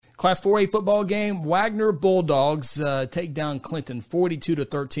Class 4A football game, Wagner Bulldogs take down Clinton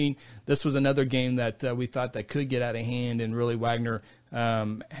 42-13. This was another game that we thought that could get out of hand, and really Wagner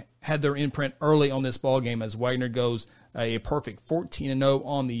had their imprint early on this ball game as Wagner goes a perfect 14-0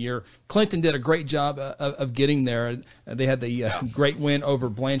 on the year. Clinton did a great job of getting there. They had the great win over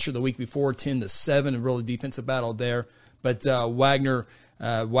Blanchard the week before, 10-7, a really defensive battle there. But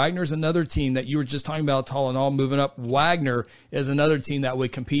Wagner's another team that you were just talking about, Tall and all moving up. Wagner is another team that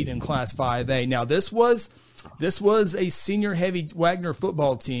would compete in Class 5A. Now, this was a senior-heavy Wagner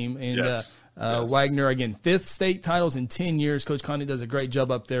football team, and Yes. Wagner, again, 5th state titles in 10 years. Coach Conti does a great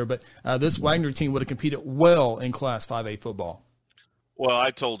job up there, but this Wagner team would have competed well in Class 5A football. Well, I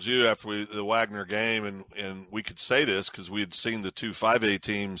told you after the Wagner game, and we could say this because we had seen the two 5A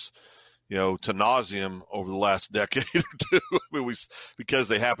teams, to nauseam over the last decade or two. I mean, because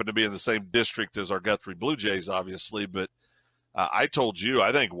they happen to be in the same district as our Guthrie Blue Jays, obviously. But I told you,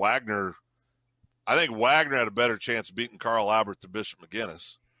 I think Wagner had a better chance of beating Carl Albert than Bishop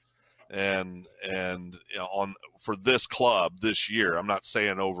McGuinness. And for this club this year, I'm not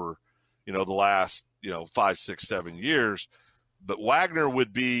saying over, the last, 5, 6, 7 years, but Wagner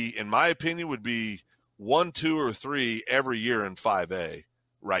would be, in my opinion, 1, 2, or 3 every year in 5A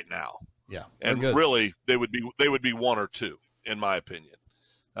right now. Yeah, and really they would be 1 or 2 in my opinion.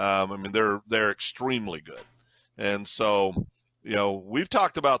 I mean, they're extremely good, and so we've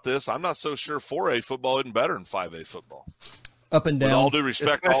talked about this. I'm not so sure 4A football isn't better than 5A football. Up and down. With all due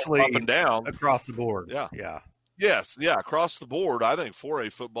respect, up and down. Across the board. Yeah. Yeah. Yes. Yeah. Across the board, I think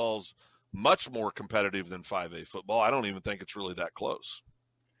 4A football's much more competitive than 5A football. I don't even think it's really that close.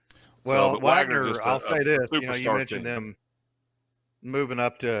 Well, but Wagner, just I'll say this, you mentioned team. them moving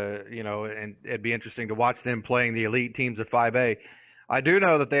up to, and it'd be interesting to watch them playing the elite teams of 5A. I do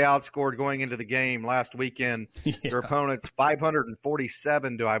know that they outscored going into the game last weekend their opponents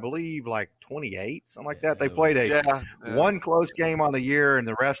 547 to, I believe, like 28, something like that. They played one close game on the year, and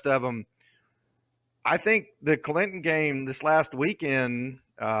the rest of them. I think the Clinton game this last weekend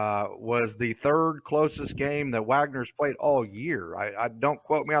was the 3rd closest game that Wagner's played all year. I don't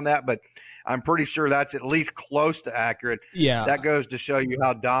quote me on that, but I'm pretty sure that's at least close to accurate. Yeah. That goes to show you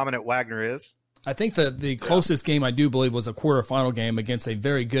how dominant Wagner is. I think the closest game I do believe was a quarterfinal game against a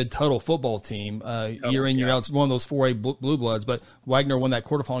very good total football team. Year in, year out, it's one of those 4A Blue Bloods, but Wagner won that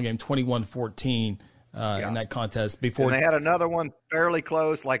quarterfinal game 21-14 in that contest. Before and they had another one fairly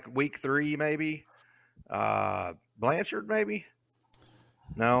close, like week 3 maybe. Blanchard maybe?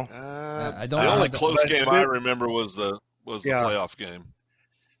 No. I don't. The only close game I remember was the playoff game.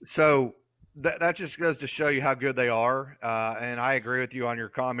 So that just goes to show you how good they are, and I agree with you on your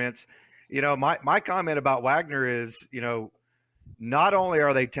comments. My comment about Wagner is, not only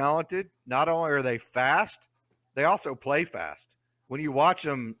are they talented, not only are they fast, they also play fast. When you watch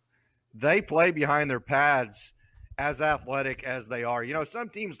them, they play behind their pads as athletic as they are. Some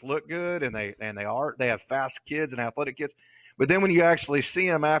teams look good and they have fast kids and athletic kids, but then when you actually see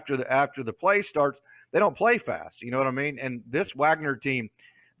them after the play starts, they don't play fast. You know what I mean? And this Wagner team,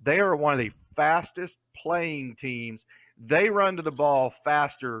 they are one of the fastest playing teams. They run to the ball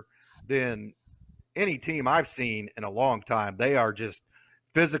faster than any team I've seen in a long time. They are just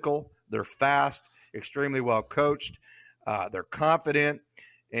physical. They're fast, extremely well coached. They're confident.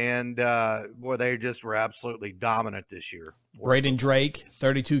 And, they just were absolutely dominant this year. Braden Drake,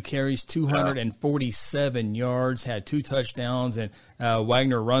 32 carries, 247 yards, had 2 touchdowns, and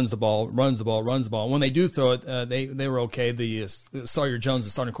Wagner runs the ball. When they do throw it, they were okay. The Sawyer Jones,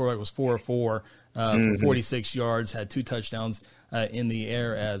 the starting quarterback, was 4 of 4 for 46 yards, had 2 touchdowns in the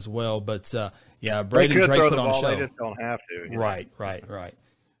air as well. But, Braden Drake put on a show. They just don't have to. Right.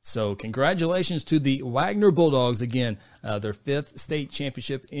 So congratulations to the Wagner Bulldogs, again, their 5th state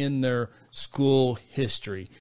championship in their school history.